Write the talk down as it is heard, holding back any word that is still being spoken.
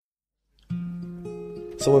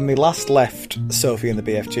So when we last left Sophie and the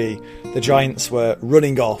BFG, the giants were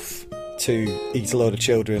running off to eat a load of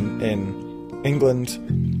children in England,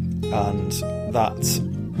 and that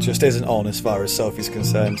just isn't on as far as Sophie's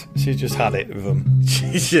concerned. She just had it with them.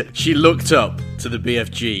 She looked up to the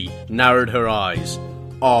BFG, narrowed her eyes.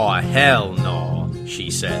 "Oh, hell no,"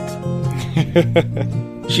 she said.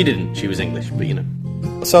 She didn't. She was English, but you know.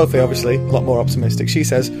 Sophie, obviously, a lot more optimistic. She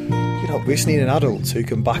says, we just need an adult who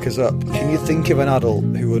can back us up. Can you think of an adult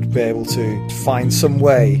who would be able to find some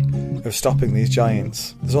way of stopping these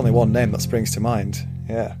giants? There's only one name that springs to mind.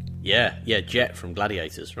 Yeah, Jet from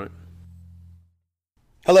Gladiators, right?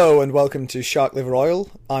 Hello and welcome to Shark Liver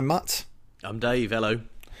Oil. I'm Matt. I'm Dave, hello.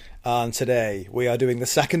 And today we are doing the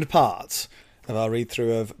second part of our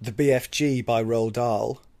read-through of The BFG by Roald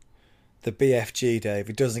Dahl. The BFG,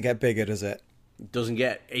 Dave, it doesn't get bigger, does it?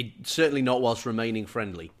 Certainly not whilst remaining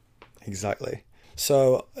friendly. Exactly.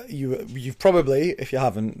 So you've probably, if you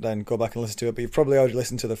haven't, then go back and listen to it, but you've probably already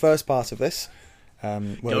listened to the first part of this.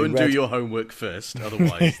 Go and do your homework first,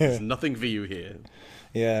 otherwise there's nothing for you here.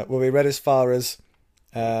 Yeah, well, we read as far as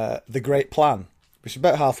The Great Plan, which is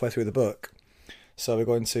about halfway through the book. So we're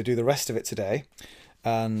going to do the rest of it today.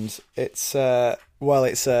 And it's a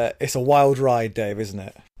wild ride, Dave, isn't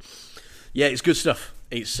it? Yeah, it's good stuff.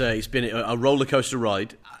 It's been a roller coaster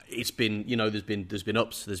ride. It's been, there's been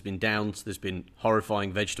ups, there's been downs, there's been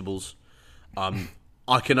horrifying vegetables.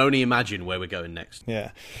 I can only imagine where we're going next.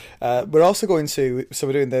 Yeah. We're also going to, so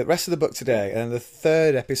we're doing the rest of the book today, and the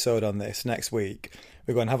third episode on this next week,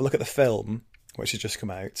 we're going to have a look at the film, which has just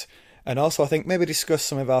come out, and also I think maybe discuss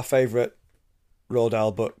some of our favourite Roald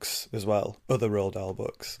Dahl books as well, other Roald Dahl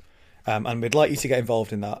books. And we'd like you to get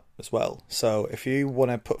involved in that as well. So if you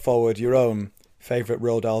want to put forward your own favourite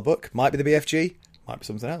Roald Dahl book, might be the BFG, might be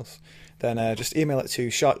something else, then just email it to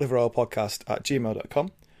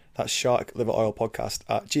sharkliveroilpodcast@gmail.com. That's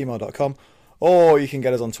sharkliveroilpodcast@gmail.com. Or you can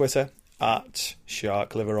get us on Twitter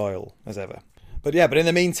 @sharkliveroil, as ever. But in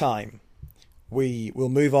the meantime, we will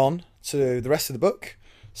move on to the rest of the book.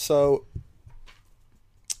 So,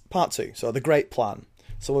 part 2, so The Great Plan.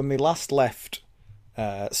 So when we last left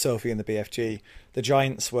Sophie and the BFG, the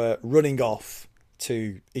giants were running off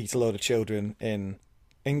to eat a load of children in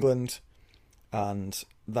England, and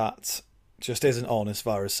that just isn't on as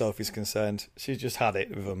far as Sophie's concerned. She just had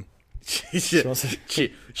it with them.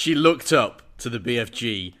 She looked up to the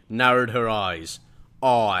BFG, narrowed her eyes.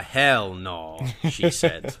 "Oh, hell no," she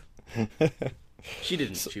said. She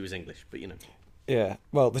didn't. She was English, but you know. Yeah,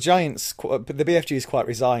 well, the BFG is quite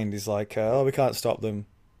resigned. He's like, we can't stop them.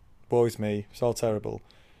 Woe's me, it's all terrible.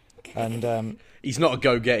 And he's not a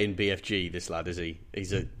go-getting BFG, this lad, is he?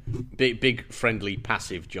 He's a big, friendly,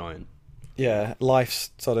 passive giant. Yeah,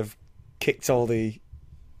 life's sort of kicked all the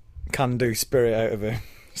can-do spirit out of him.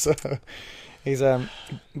 So he's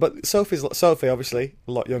but Sophie obviously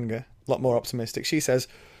a lot younger, a lot more optimistic. She says,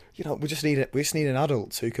 we just need an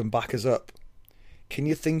adult who can back us up. Can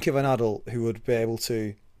you think of an adult who would be able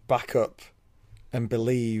to back up and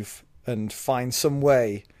believe and find some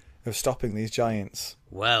way of stopping these giants?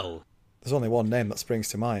 Well, there's only one name that springs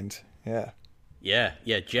to mind. Yeah,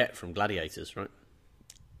 Jet from Gladiators, right?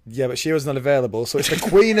 Yeah, but she was not available, so it's the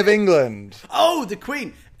Queen of England. Oh, the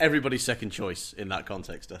Queen! Everybody's second choice in that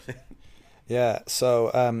context, I think. Yeah, so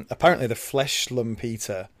apparently the Flesh Lump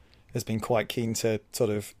Eater has been quite keen to sort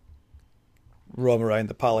of roam around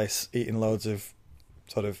the palace eating loads of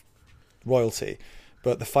sort of royalty.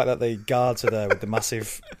 But the fact that the guards are there with the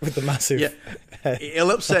massive yeah. It'll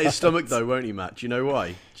upset his stomach though, won't he, Matt? Do you know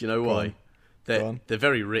why? They're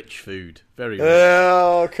very rich food. Very rich.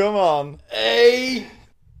 Oh, come on. Hey!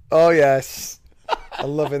 Oh, yes.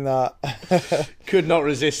 I'm loving that. Could not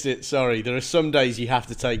resist it, sorry. There are some days you have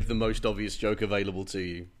to take the most obvious joke available to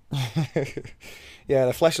you. Yeah,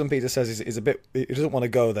 the Flesh Lump Eater says he's a bit... He doesn't want to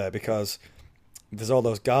go there because there's all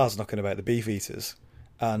those guards knocking about, the beef eaters.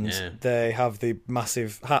 And they have the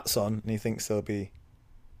massive hats on, and he thinks they'll be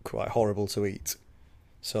quite horrible to eat.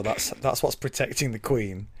 So that's what's protecting the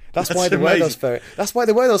Queen. That's why they wear those furry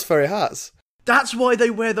hats. That's why they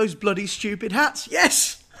wear those bloody stupid hats.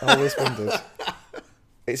 Yes. I always wondered.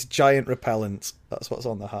 It's giant repellent. That's what's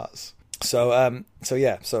on the hats. So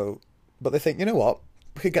but they think, you know what?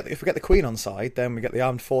 If we get the Queen on side, then we get the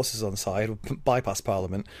armed forces on side, we'll bypass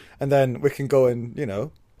Parliament, and then we can go and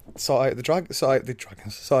sort out the giants.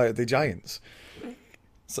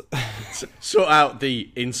 Sort out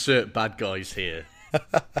the insert bad guys here.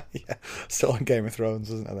 Yeah, still on Game of Thrones,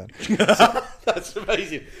 isn't it then? That's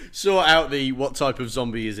amazing. Sort out the what type of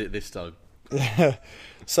zombie is it this time? Yeah.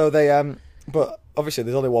 So they but obviously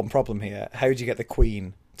there's only one problem here. How do you get the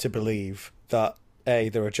Queen to believe that A,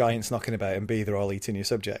 there are giants knocking about, and B, they're all eating your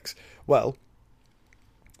subjects. Well,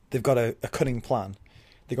 they've got a cunning plan.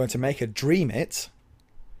 They're going to make her dream it,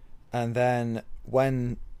 and then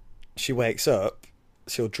when she wakes up,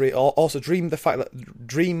 she'll dream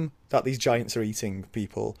that these giants are eating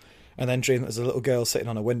people, and then dream that there's a little girl sitting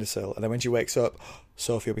on a windowsill, and then when she wakes up,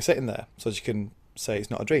 Sophie will be sitting there, so she can say it's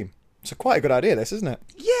not a dream. It's quite a good idea, this, isn't it?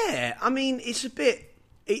 Yeah, I mean,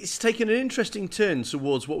 it's taken an interesting turn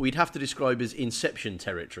towards what we'd have to describe as Inception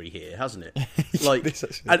territory here, hasn't it? Like,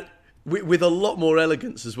 and with a lot more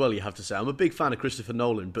elegance as well, you have to say. I'm a big fan of Christopher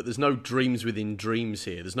Nolan, but there's no dreams within dreams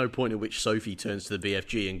here. There's no point at which Sophie turns to the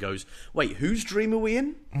BFG and goes, wait, whose dream are we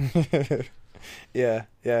in? Yeah.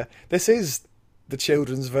 This is the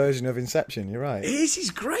children's version of Inception, you're right. It is, he's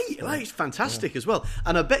great. Like, it's fantastic as well.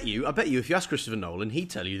 And I bet you, if you ask Christopher Nolan, he'd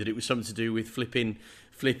tell you that it was something to do with flipping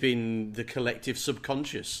the collective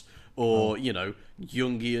subconscious, or,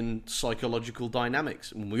 Jungian psychological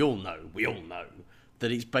dynamics. And we all know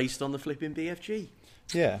that it's based on the flipping BFG.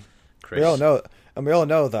 Yeah. Chris. We all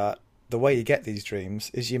know that the way you get these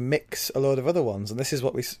dreams is you mix a load of other ones, and this is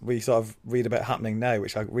what we sort of read about happening now,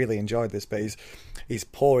 which I really enjoyed this bit. He's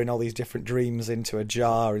pouring all these different dreams into a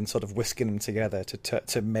jar and sort of whisking them together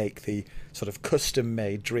to make the sort of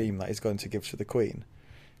custom-made dream that he's going to give to the Queen.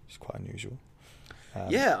 It's quite unusual.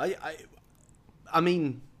 I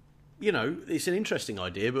mean, it's an interesting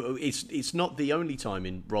idea, but it's not the only time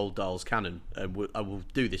in Roald Dahl's canon. I will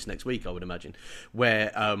do this next week, I would imagine,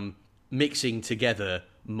 where mixing together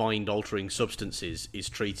mind-altering substances is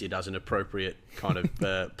treated as an appropriate kind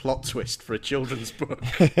of plot twist for a children's book.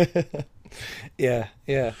 Yeah.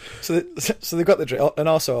 So they've got the dream, and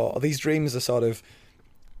also these dreams are sort of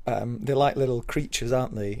they're like little creatures,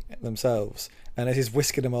 aren't they, themselves? And as he's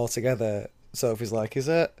whisking them all together, Sophie's like,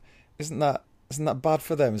 isn't that bad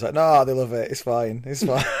for them? He's like, no, they love it. It's fine.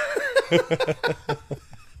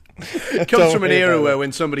 It comes from an era where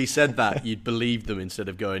when somebody said that, you'd believe them instead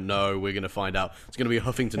of going, no, we're going to find out. It's going to be a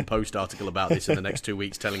Huffington Post article about this in the next 2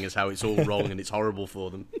 weeks telling us how it's all wrong and it's horrible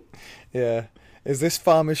for them. Yeah. Is this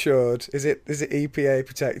farm assured? Is it EPA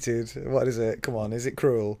protected? What is it? Come on, is it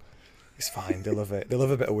cruel? It's fine. They love it. They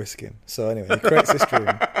love a bit of whisking. So anyway, he creates this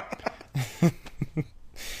dream.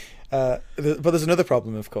 But there's another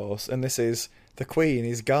problem, of course, and this is the Queen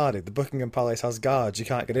is guarded. The Buckingham Palace has guards. You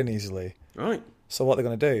can't get in easily. Right. So what are they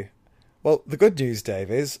going to do? Well, the good news,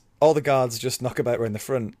 Dave, is all the guards just knock about around the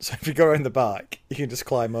front. So if you go around the back, you can just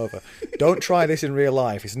climb over. Don't try this in real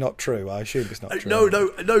life. It's not true. I assume it's not true.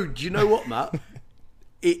 No. Do you know what, Matt?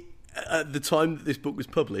 At the time that this book was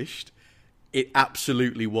published, it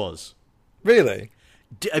absolutely was. Really?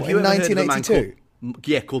 Have you ever 1982? heard of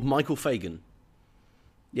a man called Michael Fagan?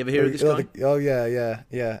 You ever hear of this guy?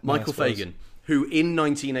 Yeah. Michael Fagan, who in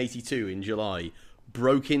 1982, in July,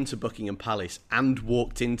 broke into Buckingham Palace and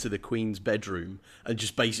walked into the Queen's bedroom and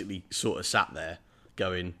just basically sort of sat there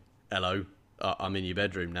going, hello, I'm in your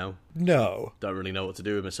bedroom now. No. Don't really know what to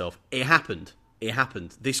do with myself. It happened.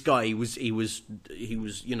 This guy, he was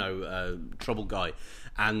a troubled guy.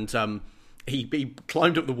 And he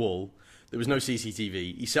climbed up the wall. There was no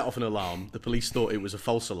CCTV. He set off an alarm. The police thought it was a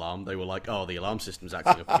false alarm. They were like, oh, the alarm system's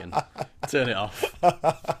acting up again. Turn it off.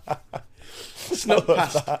 Snuck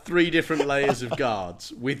past 3 different layers of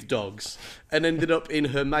guards with dogs and ended up in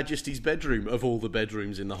Her Majesty's bedroom, of all the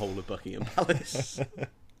bedrooms in the whole of Buckingham Palace.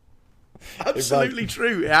 Absolutely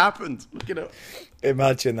true. It happened. Look it up.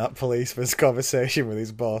 Imagine that policeman's conversation with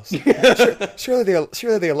his boss. Surely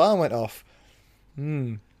the alarm went off.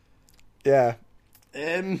 Yeah.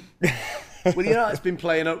 Well, it's been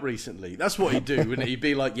playing up recently. That's what he'd do, wouldn't it? He'd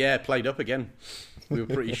be like, yeah, played up again. We were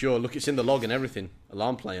pretty sure. Look, it's in the log and everything.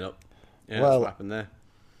 Alarm playing up. Yeah, that's what happened there.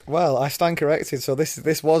 Well, I stand corrected. So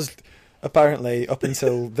this was apparently up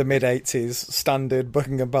until the mid-80s standard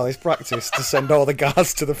Buckingham Palace practice to send all the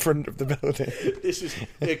guards to the front of the building. This is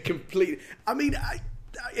a complete... I mean,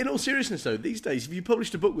 in all seriousness, though, these days, if you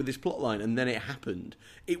published a book with this plotline and then it happened,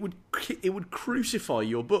 it would crucify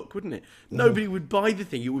your book, wouldn't it? Nobody would buy the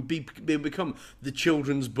thing. It would become the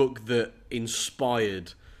children's book that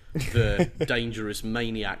inspired the dangerous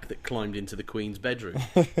maniac that climbed into the Queen's bedroom.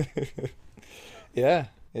 Yeah.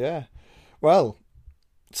 Well,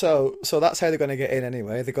 so that's how they're going to get in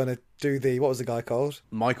anyway. They're going to do what was the guy called?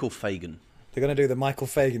 Michael Fagan. They're going to do the Michael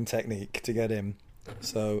Fagan technique to get in.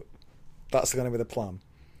 So that's going to be the plan.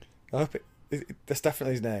 I hope that's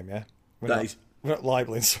definitely his name, yeah? We're not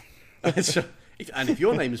libeling someone. And if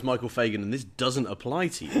your name is Michael Fagan and this doesn't apply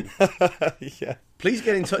to you, yeah, please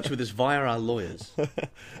get in touch with us via our lawyers.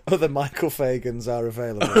 Other Michael Fagans are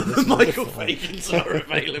available. The Michael Fagans are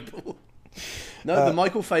available. No, the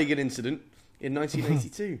Michael Fagan incident in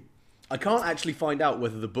 1982. I can't actually find out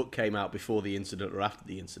whether the book came out before the incident or after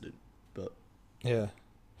the incident, but Yeah.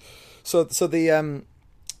 So the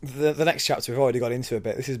next chapter we've already got into a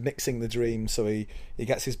bit. This is mixing the dreams. So he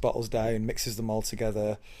gets his bottles down, mixes them all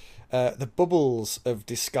together. The bubbles of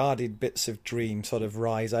discarded bits of dream sort of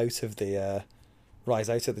rise out of the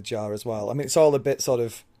jar as well. I mean, it's all a bit sort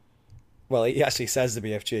of. Well, he actually says the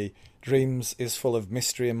BFG dreams is full of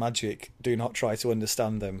mystery and magic. Do not try to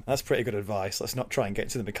understand them. That's pretty good advice. Let's not try and get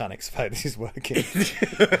into the mechanics of how this is working.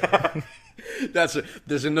 There's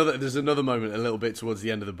another moment a little bit towards the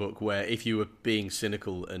end of the book where if you were being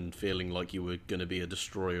cynical and feeling like you were going to be a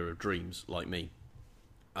destroyer of dreams like me,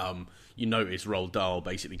 you notice Roald Dahl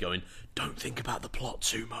basically going, "Don't think about the plot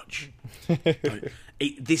too much."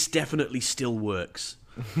 This definitely still works.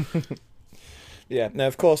 Yeah. Now,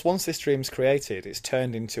 of course, once this dream's created, it's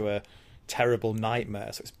turned into a terrible nightmare.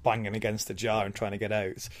 So it's banging against the jar and trying to get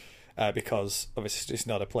out because obviously it's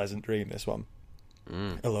not a pleasant dream. This one.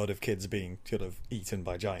 A load of kids being sort of eaten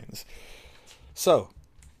by giants. So,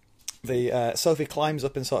 Sophie climbs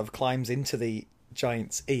up and sort of climbs into the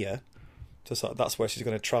giant's ear. That's where she's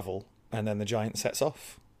going to travel, and then the giant sets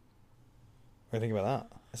off. What do you think about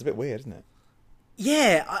that? It's a bit weird, isn't it?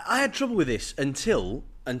 Yeah, I had trouble with this until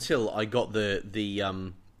I got the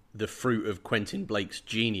fruit of Quentin Blake's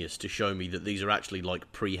genius to show me that these are actually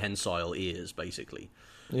like prehensile ears, basically.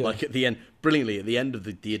 Yeah. Like at the end, brilliantly, at the end of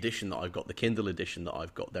the edition that I've got, the Kindle edition that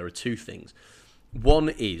I've got, there are two things. One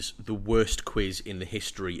is the worst quiz in the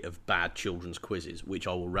history of bad children's quizzes, which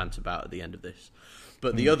I will rant about at the end of this.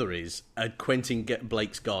 But the other is a Quentin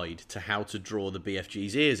Blake's guide to how to draw the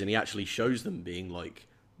BFG's ears, and he actually shows them being like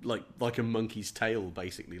a monkey's tail,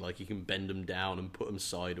 basically. Like you can bend them down and put them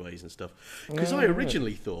sideways and stuff. Because I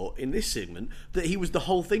originally thought in this segment that the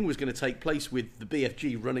whole thing was going to take place with the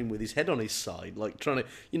BFG running with his head on his side, like trying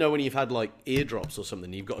to, when you've had like eardrops or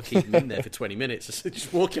something, you've got to keep him in there for 20 minutes,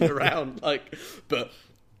 just walking around but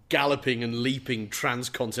galloping and leaping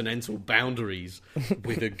transcontinental boundaries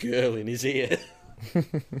with a girl in his ear.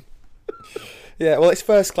 Yeah, well, it's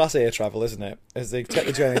first class air travel, isn't it? As they take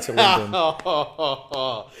the journey to London.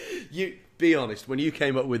 You be honest. When you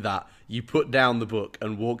came up with that, you put down the book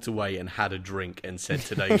and walked away and had a drink and said,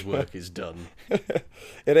 "Today's work is done."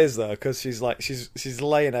 It is though, because she's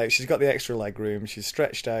laying out. She's got the extra leg room. She's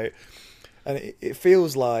stretched out, and it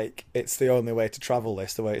feels like it's the only way to travel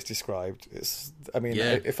this. The way it's described.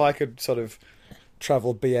 If I could sort of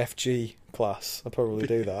travel BFG class, I'd probably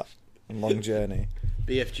do that. A long journey.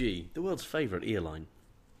 BFG, the world's favourite airline.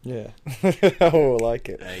 Yeah. Oh, I like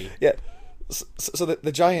it. Hey. Yeah. So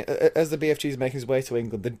the giant, as the BFG is making his way to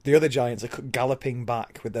England, the other giants are galloping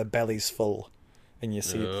back with their bellies full, and you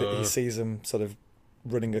see he sees them sort of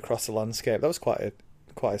running across the landscape. That was quite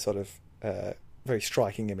a sort of very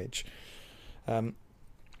striking image. The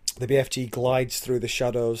BFG glides through the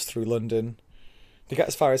shadows through London. They get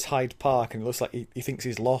as far as Hyde Park, and it looks like he thinks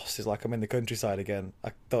he's lost. He's like, I'm in the countryside again.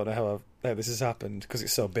 I don't know how this has happened, because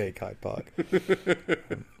it's so big, Hyde Park.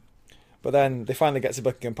 But then they finally get to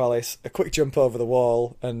Buckingham Palace, a quick jump over the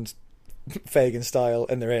wall, and Fagin style,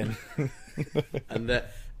 and they're in.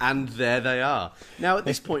 and there they are. Now, at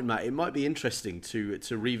this point, Matt, it might be interesting to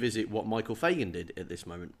revisit what Michael Fagin did at this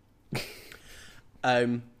moment.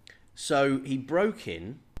 So he broke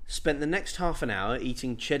in, spent the next half an hour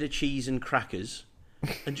eating cheddar cheese and crackers,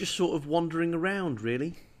 and just sort of wandering around,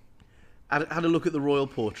 really. Had a look at the royal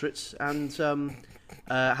portraits, and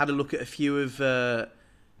had a look at a few of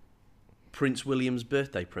Prince William's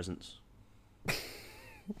birthday presents.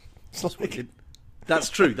 That's what he did. That's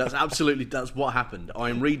true. That's what happened. I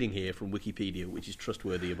am reading here from Wikipedia, which is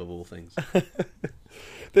trustworthy above all things.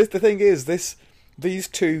 The thing is, these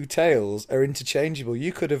two tales are interchangeable.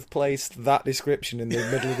 You could have placed that description in the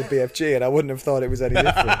middle of the BFG, and I wouldn't have thought it was any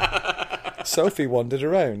different. Sophie wandered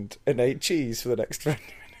around and ate cheese for the next 20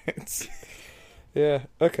 minutes. Yeah,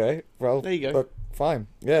 okay. Well, there you go. But fine.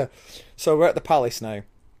 Yeah. So we're at the palace now.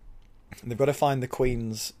 They've got to find the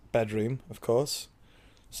Queen's bedroom, of course.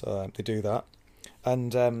 So they do that.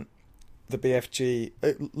 And the BFG...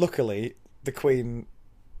 luckily, the Queen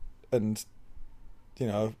and,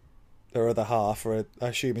 her other half are, I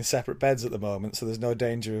assume, in separate beds at the moment, so there's no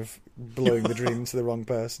danger of blowing the dream to the wrong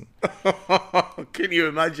person. Can you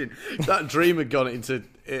imagine? That dream had gone into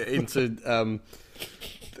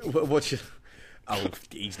what's your... Oh,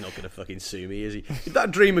 he's not going to fucking sue me, is he? If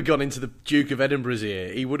that dream had gone into the Duke of Edinburgh's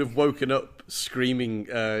ear, he would have woken up screaming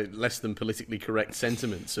less than politically correct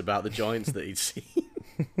sentiments about the giants that he'd seen.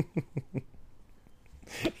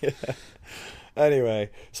 Yeah. Anyway,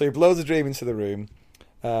 so he blows a dream into the room,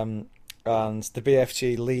 and the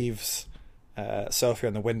BFG leaves Sophie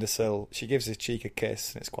on the windowsill. She gives his cheek a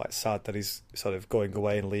kiss, and it's quite sad that he's sort of going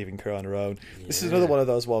away and leaving her on her own. Yeah. This is another one of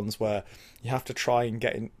those ones where you have to try and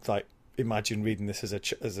get in, like, imagine reading this as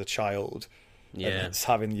a child. Yeah. And it's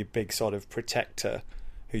having your big sort of protector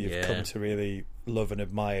who you've come to really love and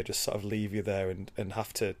admire just sort of leave you there and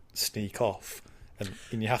have to sneak off.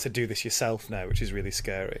 And you have to do this yourself now, which is really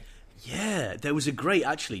scary. Yeah, there was a great,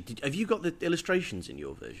 actually, have you got the illustrations in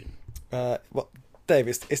your version? Well, Dave,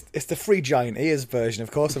 it's the Free Giant Ears version.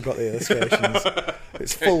 Of course I've got the illustrations.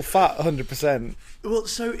 It's full fat, 100%. Well,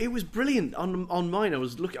 so it was brilliant. On mine, I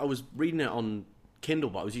was reading it on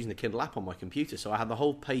Kindle, but I was using the Kindle app on my computer, so I had the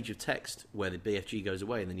whole page of text where the BFG goes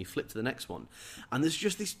away, and then you flip to the next one, and there's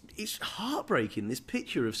just this, it's heartbreaking, this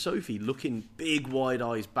picture of Sophie looking big wide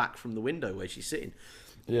eyes back from the window where she's sitting.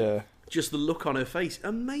 Yeah. Just the look on her face,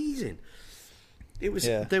 amazing. It was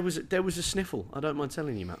there was a sniffle. I don't mind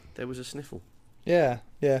telling you, Matt. There was a sniffle. Yeah,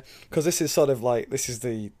 because this is sort of like, this is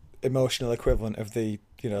the emotional equivalent of the,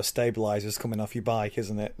 stabilizers coming off your bike,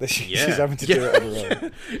 isn't it? She's having to do it on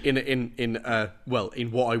her own.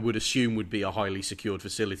 in what I would assume would be a highly secured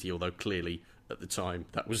facility, although clearly at the time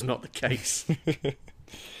that was not the case.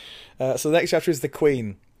 So the next chapter is the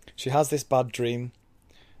Queen. She has this bad dream.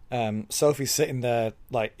 Sophie's sitting there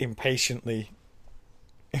like impatiently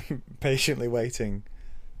waiting.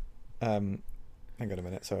 Hang on a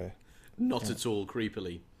minute, sorry. Not at all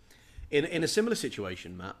creepily. In a similar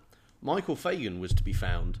situation, Matt, Michael Fagan was to be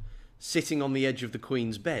found sitting on the edge of the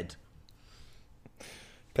Queen's bed.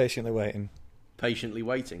 Patiently waiting.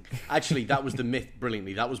 Actually, that was the myth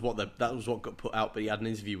brilliantly. That was what got put out, but he had an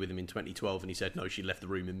interview with him in 2012 and he said, no, she left the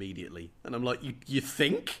room immediately. And I'm like, you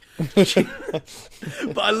think?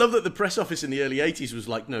 But I love that the press office in the early 80s was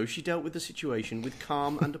like, no, she dealt with the situation with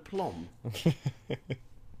calm and aplomb.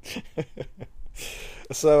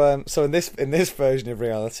 So in this version of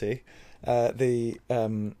reality,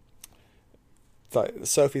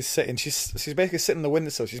 Sophie's sitting. She's basically sitting on the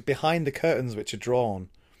windowsill. She's behind the curtains, which are drawn,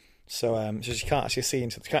 so she can't actually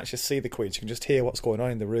see the Queen. She can just hear what's going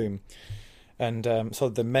on in the room. And so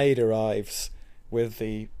the maid arrives with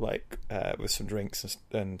with some drinks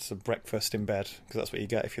and some breakfast in bed, because that's what you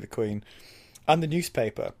get if you're the Queen, and the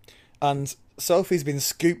newspaper. And Sophie's been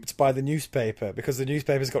scooped by the newspaper because the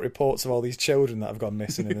newspaper's got reports of all these children that have gone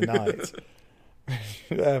missing in the night,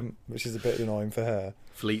 which is a bit annoying for her.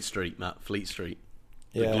 Fleet Street, Matt. Fleet Street.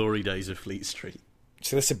 The glory days of Fleet Street.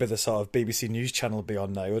 So this would be the sort of BBC News channel be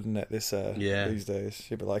on now, wouldn't it? These days,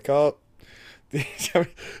 she'd be like, "Oh,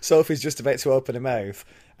 Sophie's just about to open her mouth,"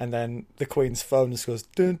 and then the Queen's phone just goes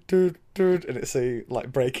dun, dun, dun, and it's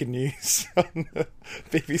like breaking news on the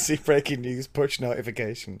BBC breaking news push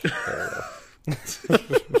notification.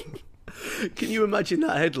 Can you imagine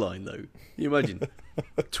that headline though? Can you imagine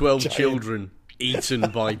 12 children eaten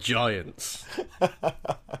by giants?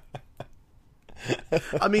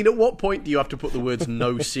 I mean, at what point do you have to put the words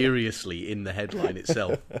 "no" seriously in the headline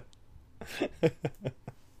itself?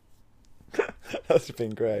 That's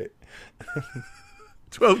been great.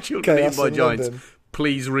 12 children eaten by giants. London.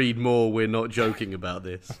 Please read more. We're not joking about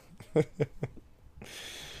this.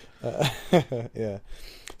 Yeah.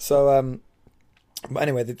 So, but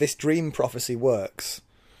anyway, this dream prophecy works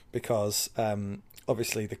because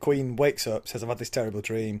obviously the Queen wakes up, says, "I've had this terrible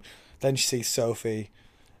dream." Then she sees Sophie.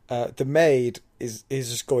 The maid is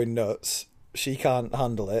just going nuts. She can't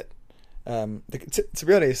handle it. To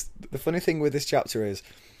be honest, the funny thing with this chapter is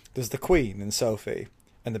there's the Queen and Sophie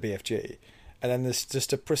and the BFG, and then there's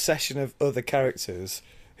just a procession of other characters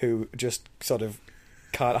who just sort of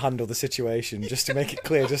can't handle the situation, just to make it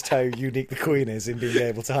clear just how unique the Queen is in being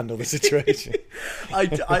able to handle the situation.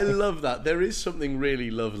 I love that. There is something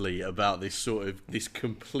really lovely about this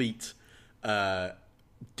complete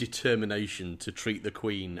determination to treat the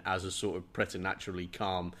Queen as a sort of preternaturally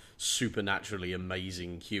calm, supernaturally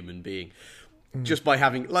amazing human being. Just by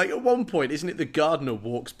having, like, at one point, isn't it the gardener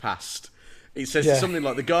walks past? It says something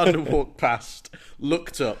like, the gardener walked past,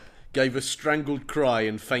 looked up, gave a strangled cry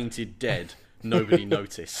and fainted dead. Nobody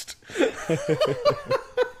noticed.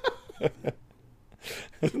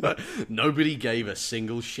 Nobody gave a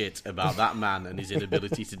single shit about that man and his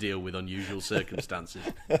inability to deal with unusual circumstances.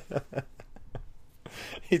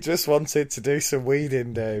 He just wanted to do some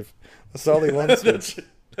weeding, Dave. That's all he wanted.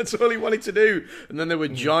 That's all he wanted to do. And then there were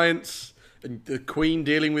giants and the Queen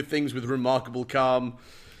dealing with things with remarkable calm.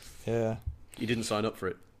 Yeah. He didn't sign up for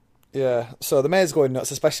it. Yeah, so the mayor's going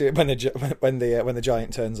nuts, especially when the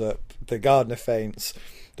giant turns up. The gardener faints.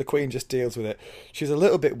 The Queen just deals with it. She's a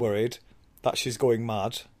little bit worried that she's going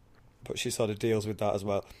mad, but she sort of deals with that as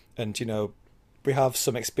well. And we have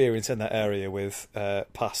some experience in that area with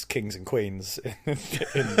past kings and queens in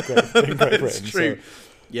Great Britain. That's true. So,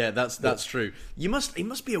 yeah, that's true. It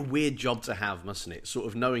must be a weird job to have, mustn't it? Sort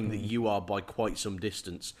of knowing that you are by quite some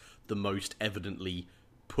distance the most evidently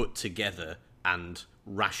put together and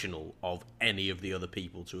rational of any of the other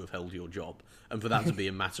people to have held your job, and for that to be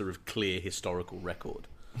a matter of clear historical record.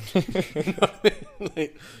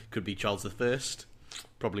 Could be Charles I.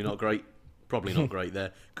 Probably not great. Probably not great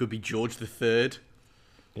there. Could be George III.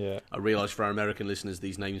 Yeah. I realise for our American listeners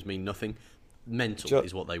these names mean nothing. Mental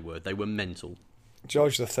is what they were. They were mental.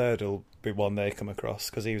 George III will be one they come across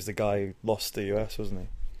because he was the guy who lost the US, wasn't he?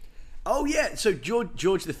 Oh yeah, so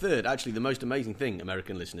George III, actually the most amazing thing,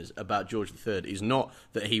 American listeners, about George III is not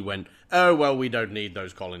that he went, oh well, we don't need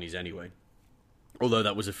those colonies anyway. Although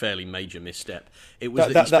that was a fairly major misstep. It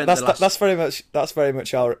was that he spent the last... That's very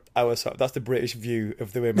much our sort of, that's the British view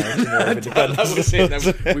of the American War of Independence. That was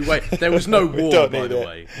it. There was no war, by the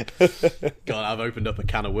way. God, I've opened up a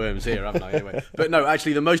can of worms here, haven't I? Anyway, but no,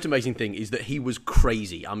 actually, the most amazing thing is that he was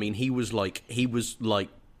crazy. I mean, he was like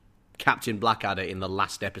Captain Blackadder in the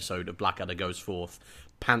last episode of Blackadder Goes Forth.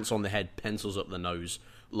 Pants on the head, pencils up the nose,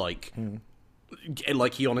 like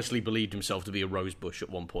he honestly believed himself to be a rose bush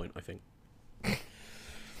at one point, I think.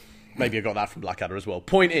 Maybe I got that from Blackadder as well.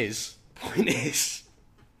 Point is,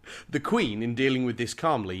 the Queen, in dealing with this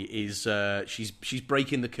calmly, is she's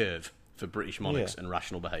breaking the curve for British monarchs and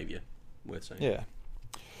rational behaviour. Worth saying.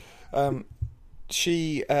 Yeah.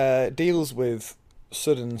 She deals with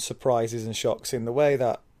sudden surprises and shocks in the way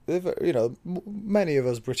that many of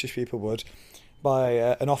us British people would, by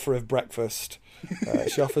an offer of breakfast.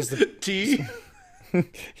 She offers the tea.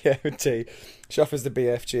 Yeah, tea. She offers the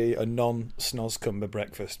BFG a non-snoscumber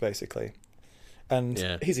breakfast, basically.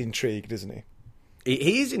 And he's intrigued, isn't he?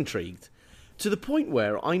 He is intrigued, to the point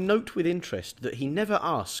where I note with interest that he never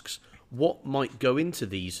asks what might go into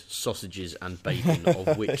these sausages and bacon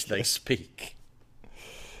of which they speak.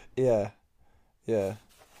 Yeah, yeah.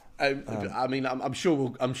 I mean, I'm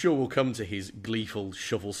sure we'll come to his gleeful,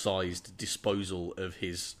 shovel-sized disposal of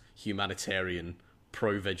his humanitarian,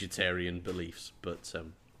 pro-vegetarian beliefs, but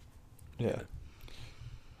yeah.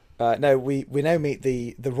 Now we now meet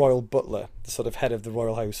the royal butler, the sort of head of the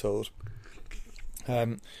royal household,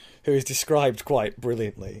 who is described quite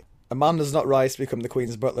brilliantly. A man does not rise to become the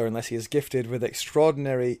Queen's butler unless he is gifted with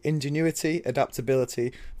extraordinary ingenuity,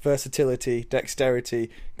 adaptability, versatility, dexterity,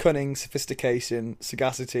 cunning, sophistication,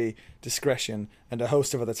 sagacity, discretion, and a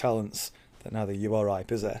host of other talents that neither you or I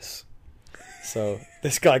possess. So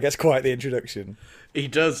this guy gets quite the introduction. He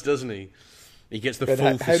does, doesn't he? He gets the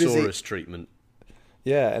full thesaurus treatment.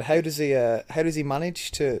 Yeah, and how does he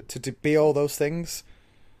manage to be all those things?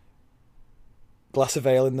 Glass of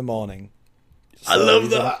ale in the morning. So I love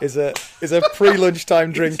that. Is a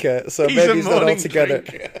pre-lunchtime drinker, so maybe he's not altogether.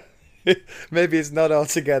 Maybe it's not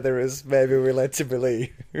altogether as maybe we're led to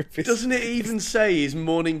believe. Doesn't it even say his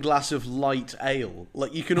morning glass of light ale?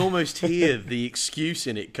 Like, you can almost hear the excuse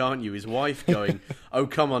in it, can't you? His wife going, "Oh,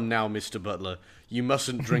 come on now, Mr. Butler. You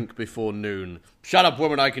mustn't drink before noon." "Shut up,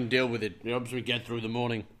 woman, I can deal with it. It helps me get through the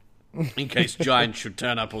morning. In case giants should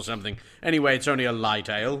turn up or something. Anyway, it's only a light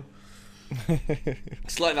ale."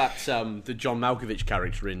 It's like that the John Malkovich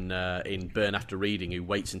character in Burn After Reading, who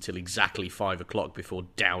waits until exactly 5 o'clock before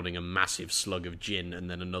downing a massive slug of gin and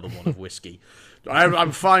then another one of whiskey.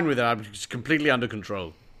 I'm fine with it. I'm just completely under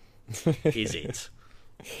control. Is it?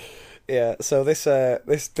 Yeah. So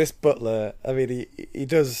this butler, I mean, he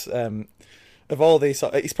does of all these.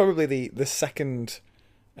 He's probably the second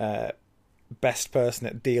best person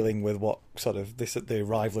at dealing with what sort of the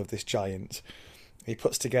arrival of this giant. He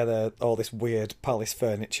puts together all this weird palace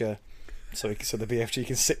furniture so the BFG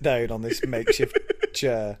can sit down on this makeshift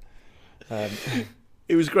chair.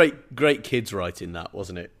 It was great kids writing that,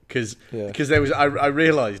 wasn't it? Because there was I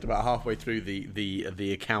realised about halfway through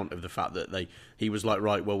the account of the fact that he was like,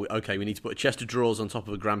 right, well, okay, we need to put a chest of drawers on top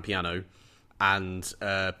of a grand piano and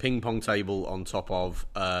a ping pong table on top of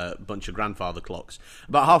a bunch of grandfather clocks.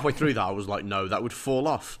 About halfway through that, I was like, no, that would fall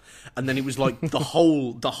off. And then it was like the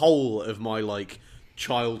whole of my like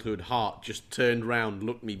childhood heart just turned round,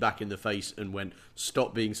 looked me back in the face, and went,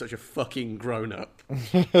 "Stop being such a fucking grown up."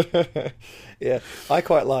 Yeah, I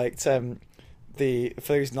quite liked for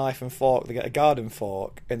his knife and fork. They get a garden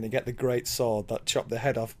fork and they get the great sword that chopped the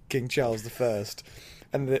head off King Charles I,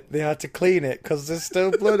 and they had to clean it because there's still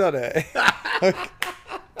blood on it.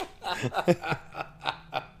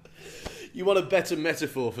 You want a better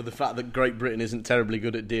metaphor for the fact that Great Britain isn't terribly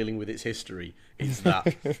good at dealing with its history? It's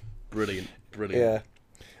that. Brilliant. Yeah.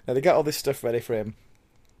 Now they get all this stuff ready for him,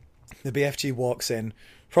 The BFG walks in,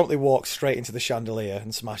 promptly walks straight into the chandelier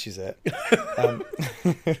and smashes it.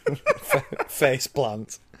 Face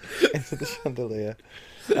plant into the chandelier.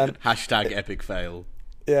 Hashtag epic fail.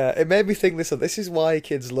 Yeah, it made me think this is why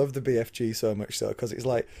kids love the BFG so much, though, because it's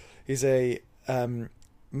like he's a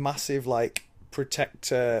massive like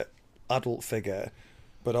protector adult figure,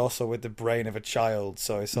 but also with the brain of a child.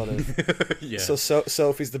 So it's sort of Yeah. So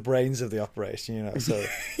Sophie's the brains of the operation, you know. So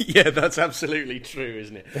Yeah, that's absolutely true,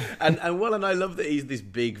 isn't it? And I love that he's this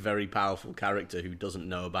big, very powerful character who doesn't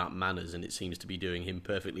know about manners, and it seems to be doing him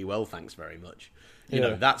perfectly well. Thanks very much. You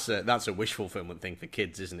know, that's a wish fulfillment thing for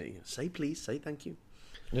kids, isn't it? Say please, say thank you.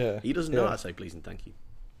 yeah, He doesn't know how to say please and thank you.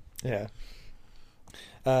 Yeah.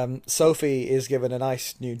 Sophie is given a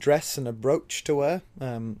nice new dress and a brooch to wear.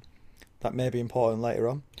 That may be important later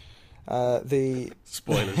on. The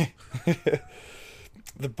Spoilers.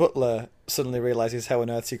 the butler suddenly realises how on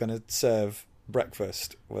earth he's going to serve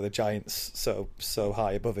breakfast with a giant's so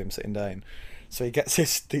high above him sitting down. So he gets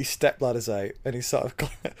these step ladders out, and he's sort of,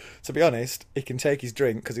 to be honest, he can take his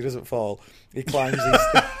drink because he doesn't fall. He climbs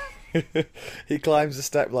he climbs the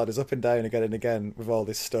step ladders up and down again and again with all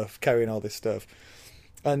this stuff, carrying all this stuff.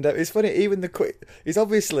 And it's funny, even he's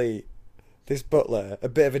obviously, this butler, a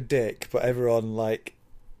bit of a dick, but everyone like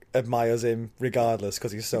admires him regardless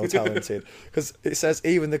because he's so talented. Because it says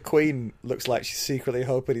even the Queen looks like she's secretly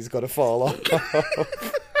hoping he's going to fall off.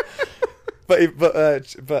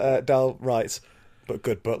 But Dal writes, but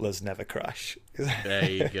good butlers never crash. There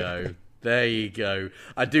you go. There you go.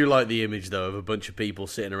 I do like the image, though, of a bunch of people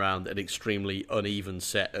sitting around an extremely uneven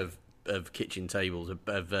set of kitchen tables,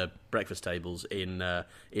 of breakfast tables in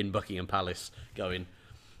Buckingham Palace, going,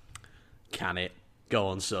 can it? Go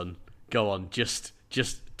on, son. Go on. Just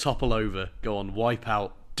topple over. Go on. Wipe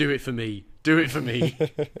out. Do it for me. Do it for me.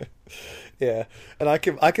 Yeah. And I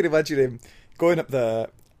can imagine him going up there,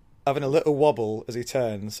 having a little wobble as he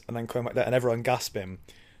turns, and then coming back down, and everyone gasping,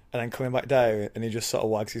 and then coming back down, and he just sort of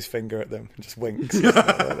wags his finger at them and just winks.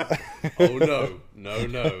 Oh, no.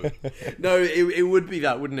 No, it would be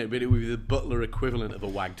that, wouldn't it? But it would be the butler equivalent of a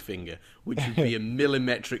wagged finger, which would be a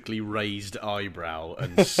millimetrically raised eyebrow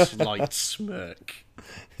and slight smirk.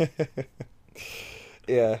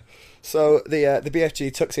 Yeah. So the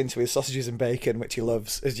BFG tucks into his sausages and bacon, which he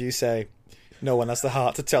loves, as you say. No one has the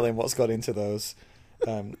heart to tell him what's gone into those.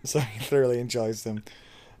 So he thoroughly enjoys them.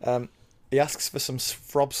 He asks for some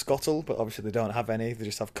frobscottle, but obviously they don't have any. They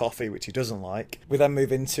just have coffee, which he doesn't like. We then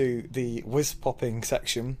move into the whiz-popping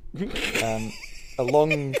section. A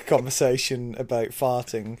long conversation about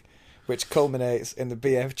farting, which culminates in the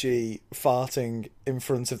BFG farting in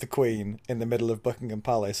front of the Queen in the middle of Buckingham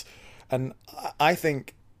Palace. And I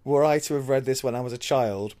think, were I to have read this when I was a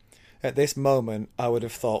child, at this moment, I would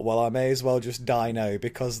have thought, well, I may as well just die now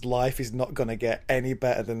because life is not going to get any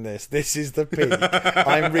better than this. This is the peak.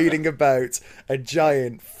 I'm reading about a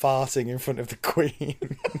giant farting in front of the Queen.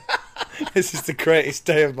 This is the greatest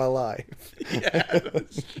day of my life. Yeah,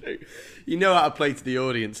 that's true. You know how to play to the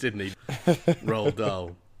audience, didn't he? Roald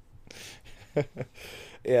Dahl.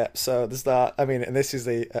 Yeah, so there's that. I mean, and this is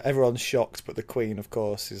everyone's shocked, but the Queen, of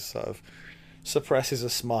course, is sort of suppresses a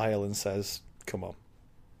smile and says, "Come on.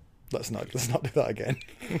 Let's not do that again."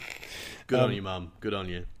 Good on you, Mum. Good on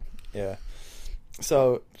you. Yeah.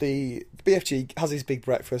 So the BFG has his big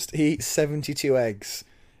breakfast. He eats 72 eggs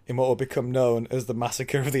in what will become known as the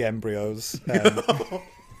Massacre of the Embryos.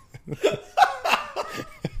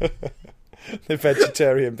 The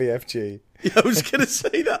vegetarian BFG. Yeah, I was going to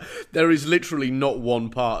say that. There is literally not one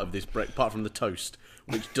part of this apart from the toast,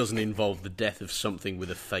 which doesn't involve the death of something with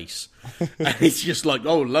a face. And it's just like,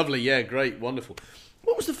 oh, lovely, yeah, great, wonderful.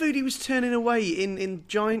 What was the food he was turning away in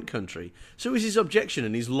Giant Country? So it was his objection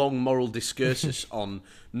and his long moral discursus on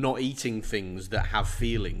not eating things that have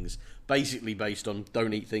feelings, basically based on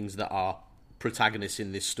don't eat things that are protagonists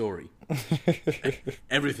in this story.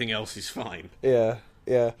 Everything else is fine. Yeah.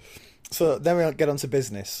 So then we get on to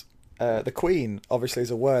business. The Queen obviously is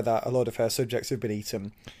aware that a lot of her subjects have been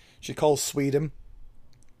eaten. She calls Sweden.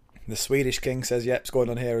 The Swedish king says, yep, it's going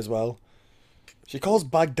on here as well. She calls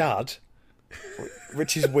Baghdad,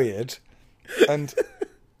 which is weird. And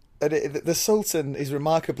the Sultan is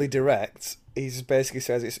remarkably direct. He basically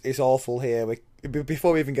says it's awful here.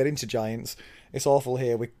 Before we even get into giants, it's awful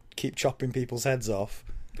here. We keep chopping people's heads off.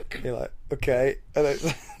 You're like, okay. And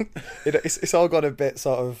it's all gone a bit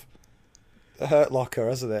sort of Hurt Locker,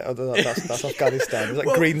 hasn't it? That's Afghanistan. It's like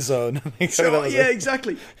well, Green Zone. So, yeah,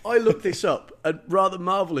 exactly. I looked this up, and rather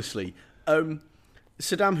marvellously,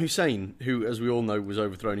 Saddam Hussein, who, as we all know, was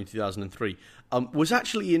overthrown in 2003, was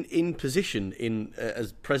actually in position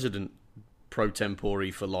as president pro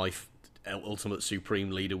tempore for life ultimate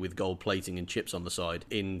supreme leader with gold plating and chips on the side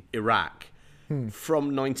in Iraq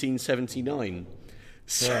from 1979.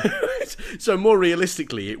 So, so more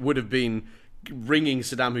realistically, it would have been ringing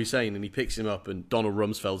Saddam Hussein, and he picks him up, and Donald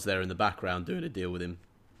Rumsfeld's there in the background doing a deal with him.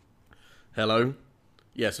 Hello?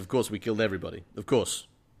 Yes, of course we killed everybody. Of course,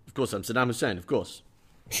 I'm Saddam Hussein. Of course.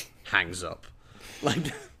 Hangs up.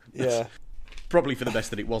 Like, Yeah. Probably for the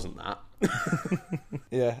best that it wasn't that.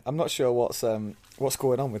 Yeah, I'm not sure what's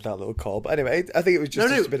going on with that little call, but anyway, I think it was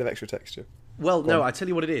just a bit of extra texture. Well, no, I tell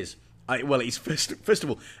you what it is. It's first of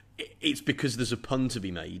all, it's because there's a pun to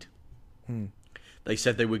be made. They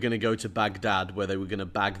said they were going to go to Baghdad, where they were going to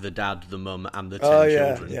bag the dad, the mum, and the 10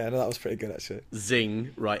 children. Yeah, no, that was pretty good actually.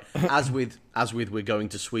 Zing, right? As with we're going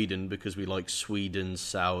to Sweden because we like Sweden's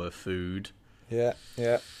sour food. Yeah.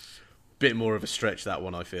 Bit more of a stretch, that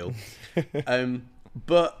one, I feel.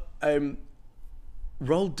 But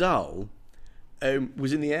Roald Dahl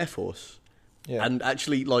was in the Air Force and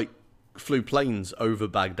actually flew planes over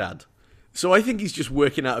Baghdad. So I think he's just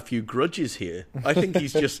working out a few grudges here. I think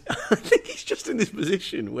he's just in this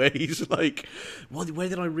position where he's like, well, where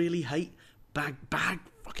did I really hate bag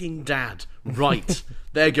fucking dad? Right,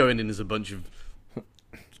 they're going in as a bunch of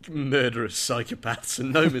murderous psychopaths,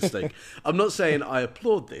 and no mistake. I'm not saying I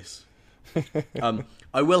applaud this.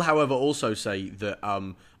 I will, however, also say that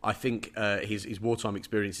I think his wartime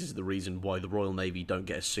experiences are the reason why the Royal Navy don't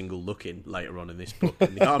get a single look in later on in this book,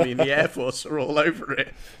 and the Army and the Air Force are all over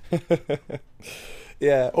it.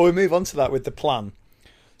 Yeah, or we move on to that with the plan.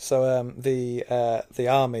 So the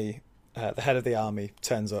army, the head of the army,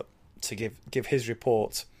 turns up to give his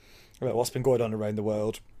report about what's been going on around the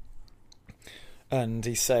world, and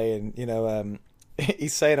he's saying,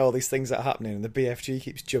 he's saying all these things that are happening, and the BFG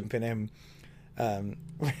keeps jumping in.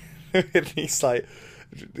 He's like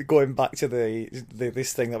going back to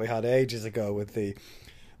this thing that we had ages ago with they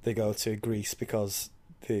go to Greece because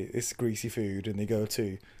it's greasy food, and they go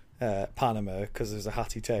to Panama because there's a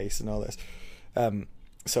hatty taste and all this.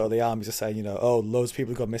 So the armies are saying, loads of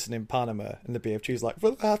people have gone missing in Panama, and the BFG's like,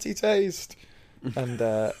 for the hatty taste. And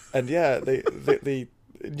yeah, the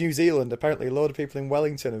New Zealand, apparently a load of people in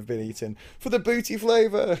Wellington have been eating for the booty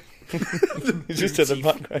flavour. Just in the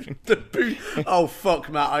background. Oh, fuck,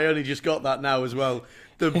 Matt, I only just got that now as well.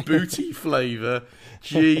 The booty flavour.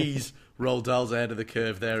 Jeez. Roald Dahl's ahead of the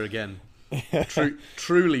curve there again.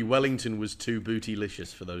 Truly, Wellington was too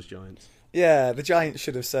bootylicious for those giants. Yeah, the giants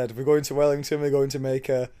should have said, we're going to Wellington, we're going to make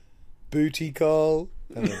a booty call.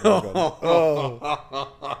 And then, oh.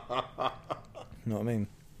 You know what I mean?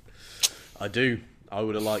 I do. I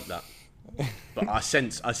would have liked that. But I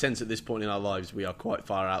sense at this point in our lives we are quite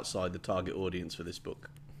far outside the target audience for this book.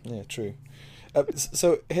 Yeah, true.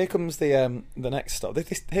 So here comes the next stop.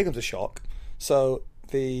 Here comes a shock. So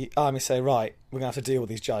the army say, right, we're going to have to deal with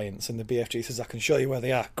these giants, and the BFG says, I can show you where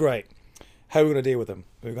they are. Great. How are we going to deal with them?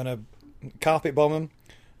 Are we going to carpet bomb them?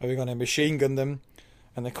 Are we going to machine gun them?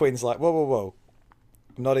 And the Queen's like, whoa.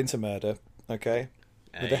 I'm not into murder, okay?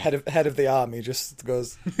 Hey. The head of the army just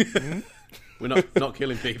goes, We're not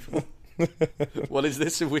killing people. What is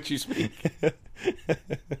this of which you speak?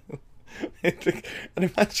 And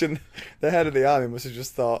imagine the head of the army must have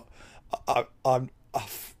just thought,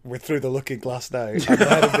 we're through the looking glass now. I'm the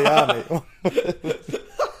head of the army.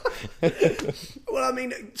 Well, I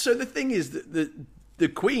mean, so the thing is that the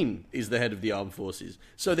Queen is the head of the armed forces.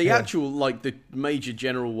 So the actual, the Major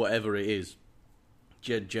General, whatever it is,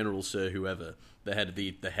 General Sir whoever, the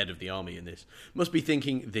head of the army in this, must be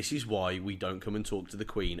thinking, this is why we don't come and talk to the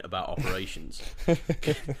Queen about operations.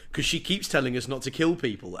 Because she keeps telling us not to kill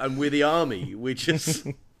people, and we're the army. We're just...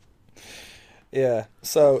 Yeah,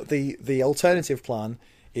 so the alternative plan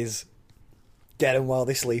is get them while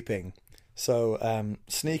they're sleeping. So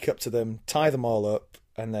sneak up to them, tie them all up,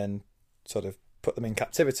 and then sort of put them in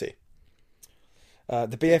captivity.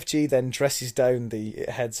 The BFG then dresses down the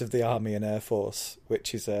heads of the Army and Air Force,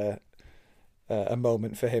 which is a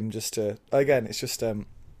moment for him just to... Again, it's just a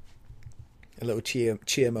little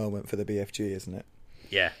cheer moment for the BFG, isn't it?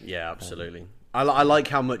 Yeah, absolutely. I like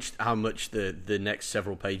how much the next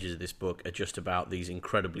several pages of this book are just about these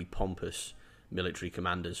incredibly pompous military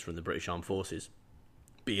commanders from the British Armed Forces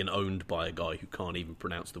being owned by a guy who can't even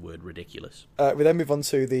pronounce the word ridiculous. We then move on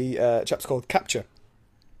to the chapter called Capture.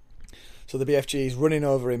 So the BFG is running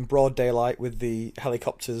over in broad daylight with the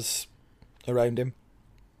helicopters around him.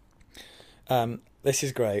 This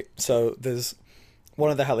is great. So there's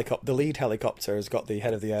one of the lead helicopter has got the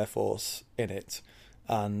head of the Air Force in it,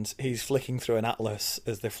 and he's flicking through an atlas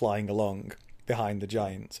as they're flying along behind the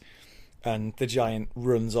giant, and the giant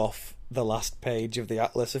runs off the last page of the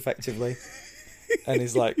atlas effectively, and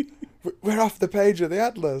he's like, we're off the page of the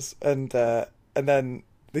atlas, and then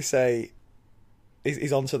they say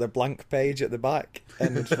he's onto the blank page at the back,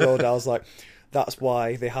 and Rodal's like, that's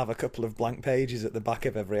why they have a couple of blank pages at the back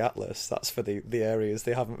of every atlas. That's for the areas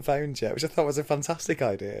they haven't found yet, which I thought was a fantastic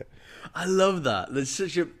idea. I love that. It's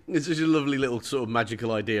such a lovely little sort of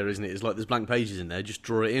magical idea, isn't it? It's like there's blank pages in there. Just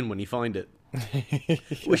draw it in when you find it.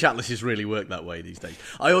 Wish atlases really work that way these days.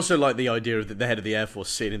 I also like the idea of the head of the Air Force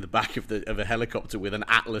sitting in the back of a helicopter with an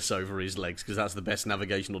atlas over his legs, because that's the best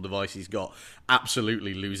navigational device he's got.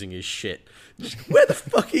 Absolutely losing his shit. Where the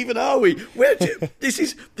fuck even are we? This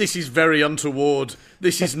is very untoward.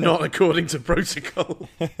 This is not according to protocol.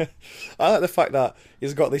 I like the fact that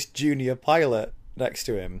he's got this junior pilot next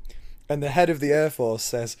to him, and the head of the Air Force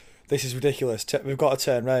says, this is ridiculous, we've got to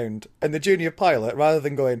turn round. And the junior pilot, rather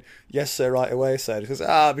than going, yes sir, right away, said, he says,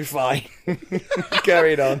 I'll be fine.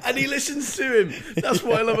 Carrying on. And he listens to him. That's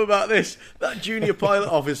what I love about this. That junior pilot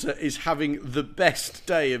officer is having the best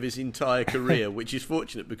day of his entire career, which is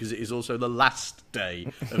fortunate because it is also the last day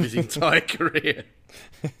of his entire career.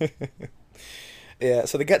 Yeah,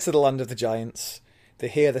 so they get to the land of the giants. They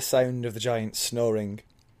hear the sound of the giants snoring.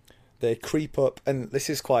 They creep up, and this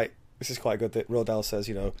is quite good that Rodal says,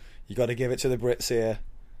 you got to give it to the Brits here.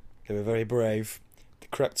 They were very brave. They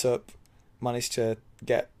crept up, managed to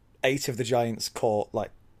get 8 of the giants caught,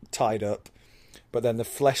 tied up. But then the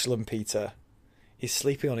Fleshlam Peter, he's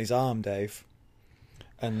sleeping on his arm, Dave.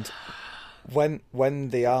 And when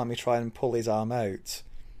the army try and pull his arm out,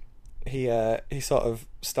 he sort of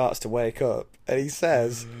starts to wake up, and he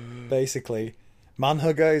says, basically,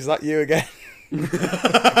 "Manhugger, is that you again?"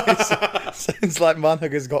 Sounds like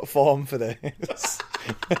Manhugger's got form for this.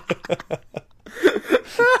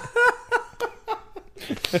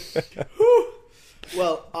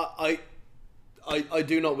 Well, I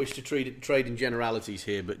do not wish to trade in generalities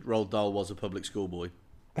here, but Roald Dahl was a public school boy.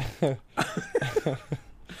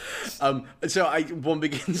 So one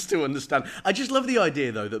begins to understand. I just love the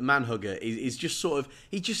idea, though, that Manhugger is just sort of...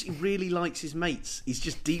 He really likes his mates. He's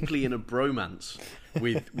just deeply in a bromance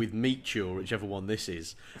with Meachu, or whichever one this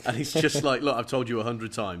is. And he's just like, look, I've told you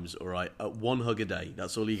 100 times, all right, 1 hug a day.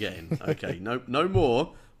 That's all you're getting. Okay, no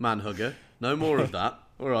more, Manhugger. No more of that.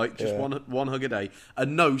 All right, just one hug a day.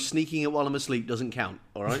 And no, sneaking it while I'm asleep doesn't count,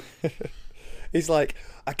 all right? He's like,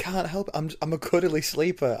 I can't help it. I'm a cuddly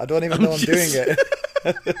sleeper. I don't even know I'm doing it.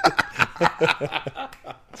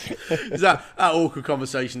 Is that awkward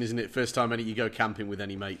conversation, isn't it? First time you go camping with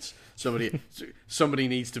any mates. Somebody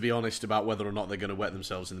needs to be honest about whether or not they're going to wet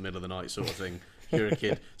themselves in the middle of the night, sort of thing. You're a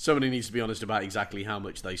kid. Somebody needs to be honest about exactly how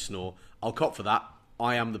much they snore. I'll cop for that.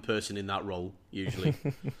 I am the person in that role, usually.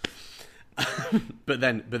 But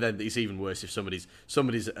then it's even worse if somebody's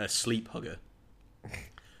a sleep hugger.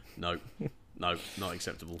 No, not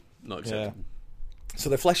acceptable. Not acceptable. Yeah. So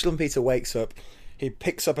the Fleshlam Peter wakes up. He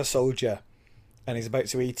picks up a soldier, and he's about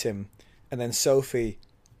to eat him. And then Sophie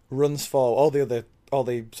runs for all the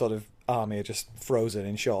sort of army are just frozen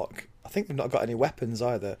in shock. I think they've not got any weapons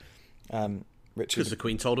either. Because the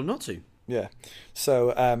Queen told them not to. Yeah.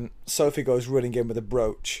 So Sophie goes running in with her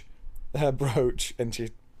brooch, and she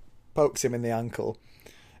pokes him in the ankle,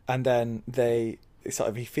 and then he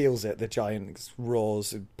feels it. The giant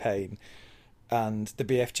roars in pain, and the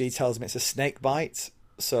BFG tells him it's a snake bite.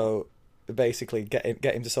 So basically, get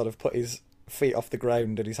him to sort of put his feet off the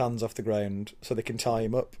ground and his hands off the ground, so they can tie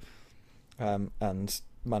him up, and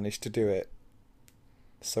manage to do it.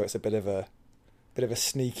 So it's a bit of a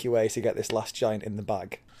sneaky way to get this last giant in the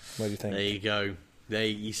bag. What do you think? There you go.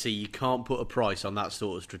 You see, you can't put a price on that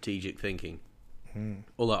sort of strategic thinking.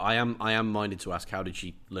 Although I am minded to ask, how did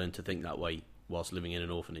she learn to think that way whilst living in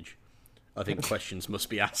an orphanage? I think questions must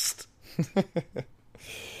be asked.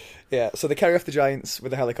 Yeah, so they carry off the giants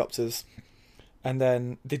with the helicopters, and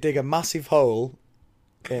then they dig a massive hole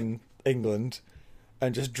in England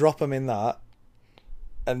and just drop them in that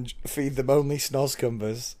and feed them only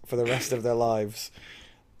snoscumbers for the rest of their lives.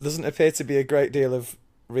 Doesn't appear to be a great deal of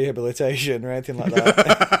rehabilitation or anything like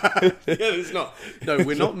that. Yeah, there's not. No,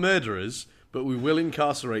 we're not murderers, but we will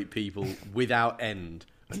incarcerate people without end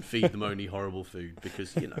and feed them only horrible food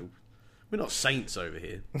because, we're not saints over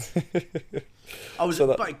here.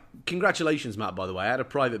 Congratulations, Matt, by the way. I had a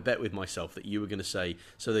private bet with myself that you were going to say,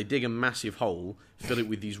 so they dig a massive hole, fill it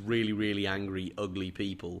with these really, really angry, ugly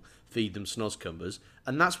people, feed them snoscumbers,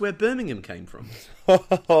 and that's where Birmingham came from.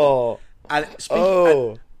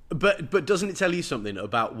 But doesn't it tell you something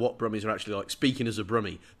about what Brummies are actually like? Speaking as a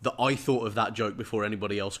Brummie, that I thought of that joke before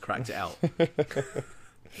anybody else cracked it out.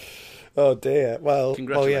 Oh dear. Well,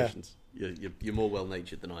 congratulations. You're more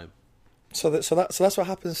well-natured than I am. So that's what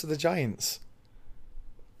happens to the giants.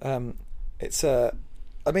 It's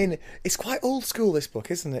I mean, it's quite old school, this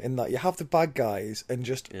book, isn't it? In that you have the bad guys and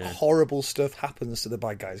just Yeah. horrible stuff happens to the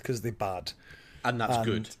bad guys because they're bad. And that's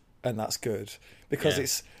good. And that's good. Because Yeah.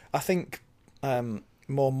 it's, I think,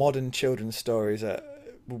 more modern children's stories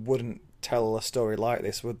wouldn't tell a story like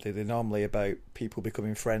this, would they? They're normally about people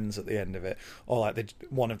becoming friends at the end of it. Or like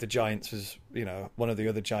one of the giants was, one of the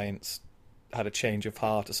other giants had a change of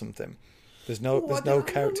heart or something. There's no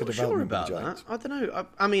character development about with the giants. that. I don't know.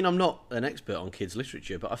 I mean, I'm not an expert on kids'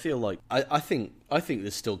 literature, but I feel like I think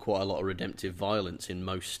there's still quite a lot of redemptive violence in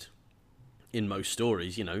most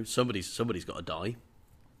stories. Somebody's got to die.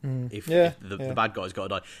 If the bad guy's got to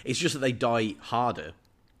die, it's just that they die harder.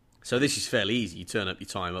 So this is fairly easy. You turn up, you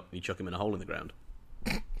tie him up, and you chuck him in a hole in the ground.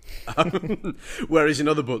 Whereas in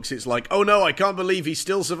other books, it's like, oh no, I can't believe he's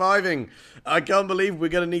still surviving. I can't believe we're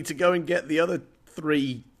going to need to go and get the other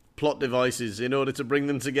 3 plot devices in order to bring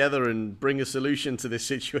them together and bring a solution to this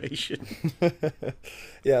situation.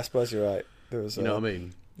 Yeah, I suppose you're right. There was, you know what I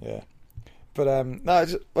mean? Yeah, but no, I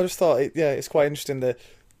just thought, it's quite interesting that.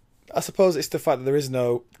 I suppose it's the fact that there is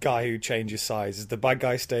no guy who changes sides. The bad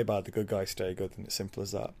guys stay bad, the good guys stay good, and it's simple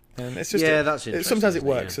as that. And it's just that's interesting. Sometimes it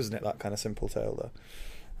works, doesn't it? That kind of simple tale,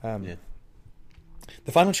 though. Yeah.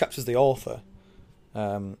 The final chapter is the author.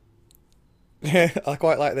 I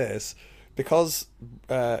quite like this because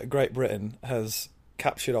Great Britain has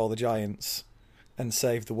captured all the giants and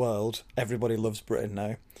saved the world. Everybody loves Britain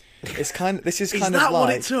now. It's kind of this is kind of that like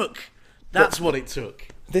what it took? That's what it took.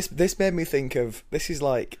 This made me think of this is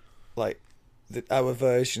like our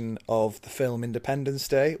version of the film Independence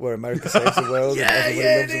Day, where America saves the world and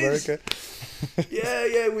everybody loves America.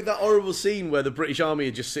 yeah, with that horrible scene where the British Army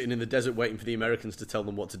are just sitting in the desert waiting for the Americans to tell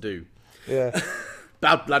them what to do. Yeah.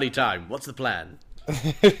 About bloody time. What's the plan?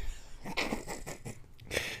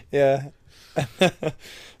 Yeah.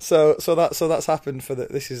 So that's happened for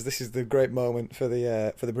this is the great moment for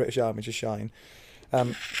the British Army to shine.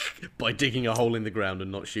 By digging a hole in the ground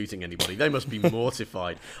and not shooting anybody. They must be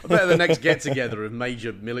mortified. I bet the next get-together of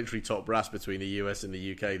major military top brass between the US and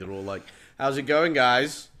the UK, they're all like, how's it going,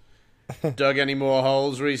 guys? Dug any more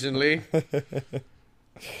holes recently?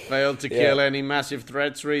 Failed to kill any massive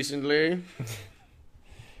threats recently?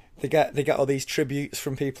 They get all these tributes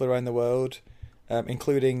from people around the world,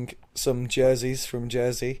 including some jerseys from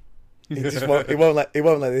Jersey. He won't let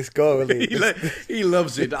this go, will he? He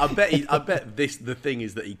loves it. I bet the thing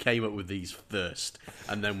is that he came up with these first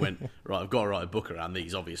and then went, right, I've got to write a book around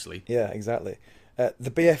these, obviously. Yeah, exactly.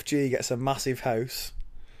 The BFG gets a massive house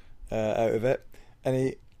out of it,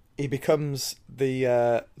 and he becomes he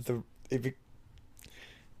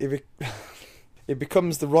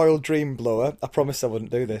becomes the Royal Dream Blower. I promised I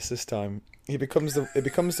wouldn't do this time. He becomes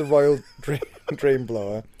the Royal Dream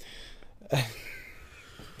Blower.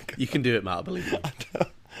 You can do it, Matt. I believe you.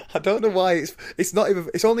 I don't know why it's not even.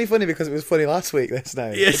 It's only funny because it was funny last week. This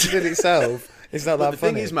now, yes. In itself, it's not that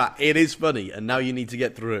funny. The thing is, Matt, it is funny, and now you need to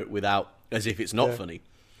get through it without as if it's not funny.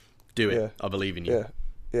 Do it. Yeah. I believe in you.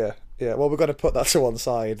 Yeah. Well, we're going to put that to one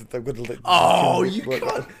side. You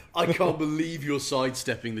can't! I can't believe you're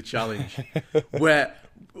sidestepping the challenge. Where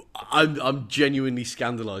I'm genuinely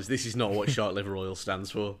scandalised. This is not what shark liver oil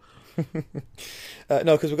stands for.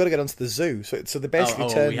 No, because we've got to get onto the zoo. So they basically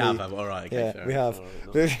turn. We have. All right. Okay, yeah, we have.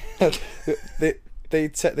 Right, they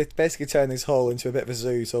basically turn this hole into a bit of a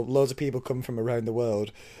zoo. So loads of people come from around the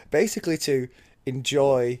world, basically to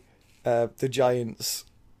enjoy the giants'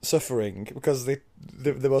 suffering, because the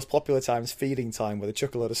most popular time is feeding time, where they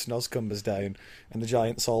chuck a load of snozcumbers down and the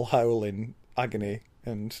giants all howl in agony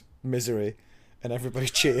and misery, and everybody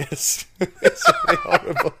cheers. It's really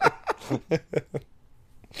horrible.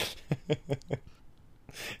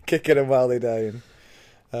 Kicking them while they're down.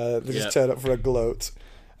 They just turn up for a gloat.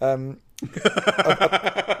 Can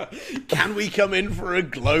we come in for a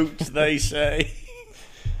gloat, they say.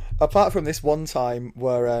 Apart from this one time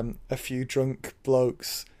where a few drunk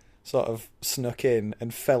blokes sort of snuck in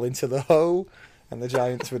and fell into the hole, and the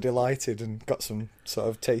giants were delighted and got some sort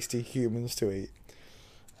of tasty humans to eat.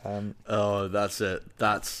 That's it.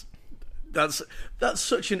 That's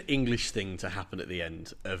such an English thing to happen at the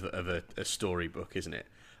end of a storybook, isn't it?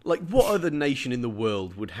 Like, what other nation in the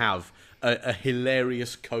world would have a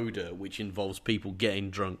hilarious coda which involves people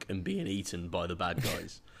getting drunk and being eaten by the bad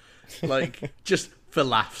guys? Like, just for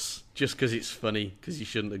laughs, just because it's funny, because you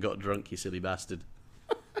shouldn't have got drunk, you silly bastard.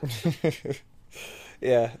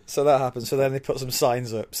 Yeah, so that happens. So then they put some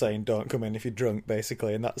signs up saying "Don't come in if you're drunk,"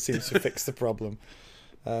 basically, and that seems to fix the problem.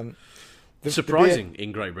 Surprising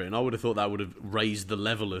in Great Britain. I would have thought that would have raised the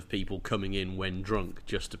level of people coming in when drunk,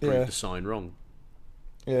 just to prove the sign wrong.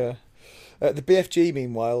 Yeah. The BFG,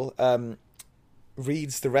 meanwhile,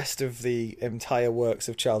 reads the rest of the entire works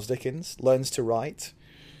of Charles Dickens, learns to write,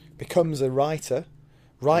 becomes a writer,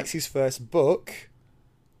 writes his first book,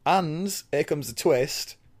 and here comes the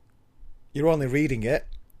twist: you're only reading it.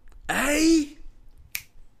 Hey!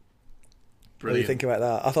 What do you think about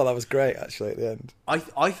that? I thought that was great, actually, at the end.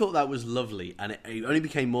 I thought that was lovely, and it only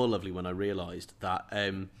became more lovely when I realised that.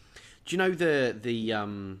 Do you know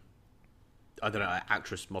the I don't know,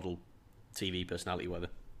 actress, model, TV personality,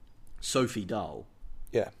 whatever, Sophie Dahl?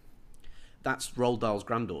 Yeah. That's Roald Dahl's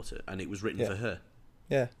granddaughter, and it was written for her.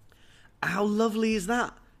 Yeah. How lovely is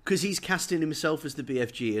that? Because he's casting himself as the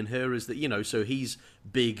BFG and her as the, you know, so he's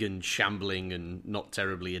big and shambling and not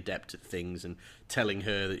terribly adept at things, and telling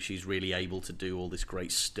her that she's really able to do all this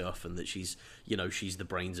great stuff and that she's, you know, she's the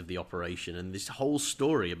brains of the operation, and this whole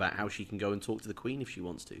story about how she can go and talk to the Queen if she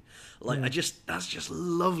wants to. Like, that's just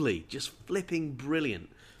lovely, just flipping brilliant,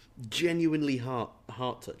 genuinely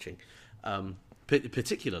heart-touching,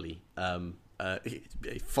 particularly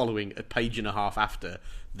following a page and a half after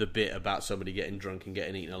the bit about somebody getting drunk and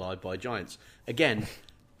getting eaten alive by giants. Again,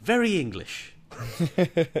 very English.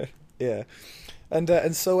 Yeah.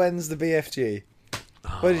 And so ends the BFG.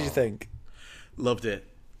 What did you think? Loved it.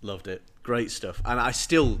 Great stuff. And I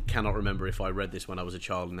still cannot remember if I read this when I was a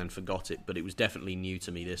child and then forgot it, but it was definitely new to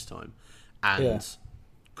me this time. And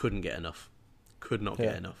couldn't get enough. Could not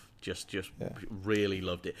get enough. Just really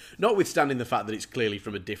loved it. Notwithstanding the fact that it's clearly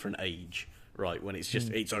from a different age. Right, when it's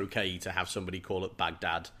just it's okay to have somebody call up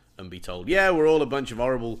Baghdad and be told, yeah, we're all a bunch of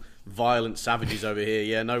horrible, violent savages over here.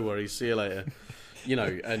 Yeah, no worries. See you later. You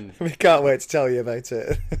know, and we can't wait to tell you about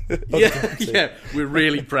it. yeah, we're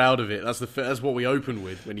really proud of it. That's what we open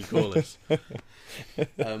with when you call us.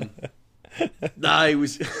 No, it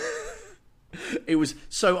was. It was.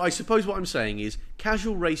 So I suppose what I'm saying is,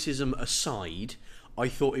 casual racism aside, I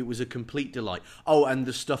thought it was a complete delight. Oh, and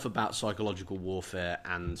the stuff about psychological warfare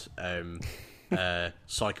and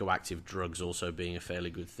psychoactive drugs also being a fairly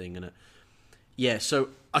good thing. And yeah, so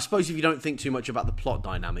I suppose if you don't think too much about the plot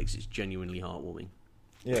dynamics, it's genuinely heartwarming.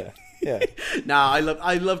 Yeah. Nah,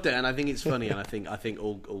 I loved it, and I think it's funny, and I think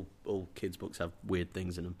all kids' books have weird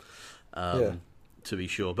things in them, to be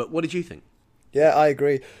sure. But what did you think? Yeah, I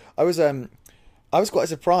agree. I was quite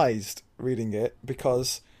surprised reading it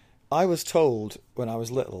because I was told when I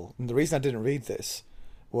was little, and the reason I didn't read this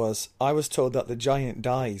was I was told that the giant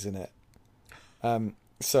dies in it.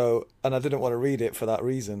 So, and I didn't want to read it for that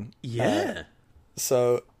reason. Yeah.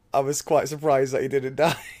 So I was quite surprised that he didn't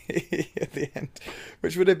die at the end,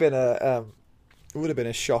 which would have been a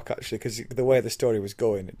shock actually, because the way the story was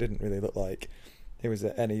going, it didn't really look like he was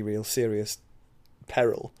at any real serious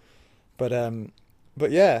peril. But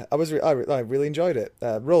yeah, I really enjoyed it.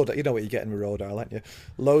 Roald, you know what you're getting with Roald Dahl, aren't you?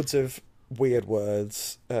 Loads of weird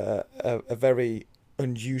words, a very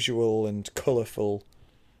unusual and colourful,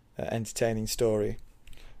 entertaining story,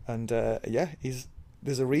 and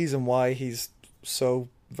there's a reason why he's so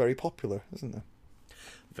very popular, isn't there?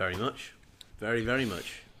 Very much, very, very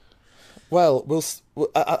much. Well,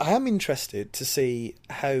 I am interested to see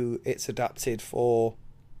how it's adapted for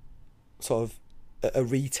sort of a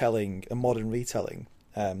modern retelling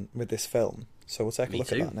with this film. So we'll take a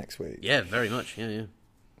look at that next week. Yeah, very much. Yeah.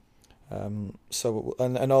 So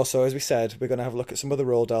and also, as we said, we're going to have a look at some other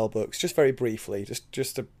Roald Dahl books, just very briefly,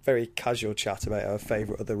 just a very casual chat about our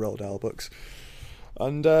favourite other Roald Dahl books,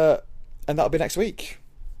 and that'll be next week.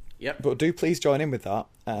 Yep. But do please join in with that.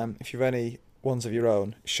 If you've any ones of your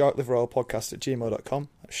own, sharkliveroyalpodcast@gmail.com,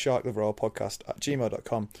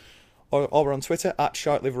 sharkliveroyalpodcast@gmail.com, or we're on Twitter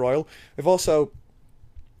 @sharkliveroyal. We've also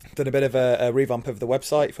done a bit of a revamp of the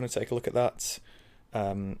website. If you want to take a look at that,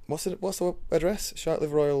 what's the address?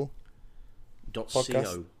 Sharkliveroyal.co.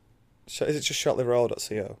 Is it just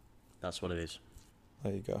sharkliveroyal.co? That's what it is.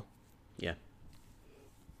 There you go. Yeah.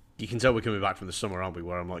 You can tell we're coming back from the summer, aren't we?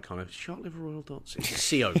 Where I'm like kind of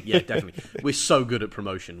sharkliveroyal.co. Yeah, definitely. We're so good at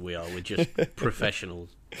promotion. We are. We're just professionals.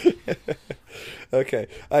 Okay,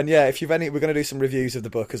 and yeah, if you've any, we're going to do some reviews of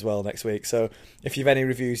the book as well next week. So if you've any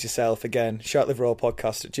reviews yourself, again,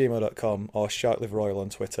 sharkliveroyalpodcast@gmail.com or sharkliveroyal on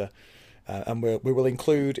Twitter, and we will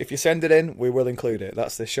include, if you send it in, we will include it.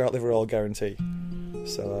 That's the Sharkliveroyal guarantee.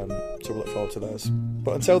 So we'll look forward to those.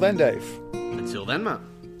 But until then, Dave. Until then, Matt.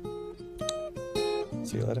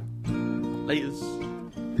 See you later. Laters.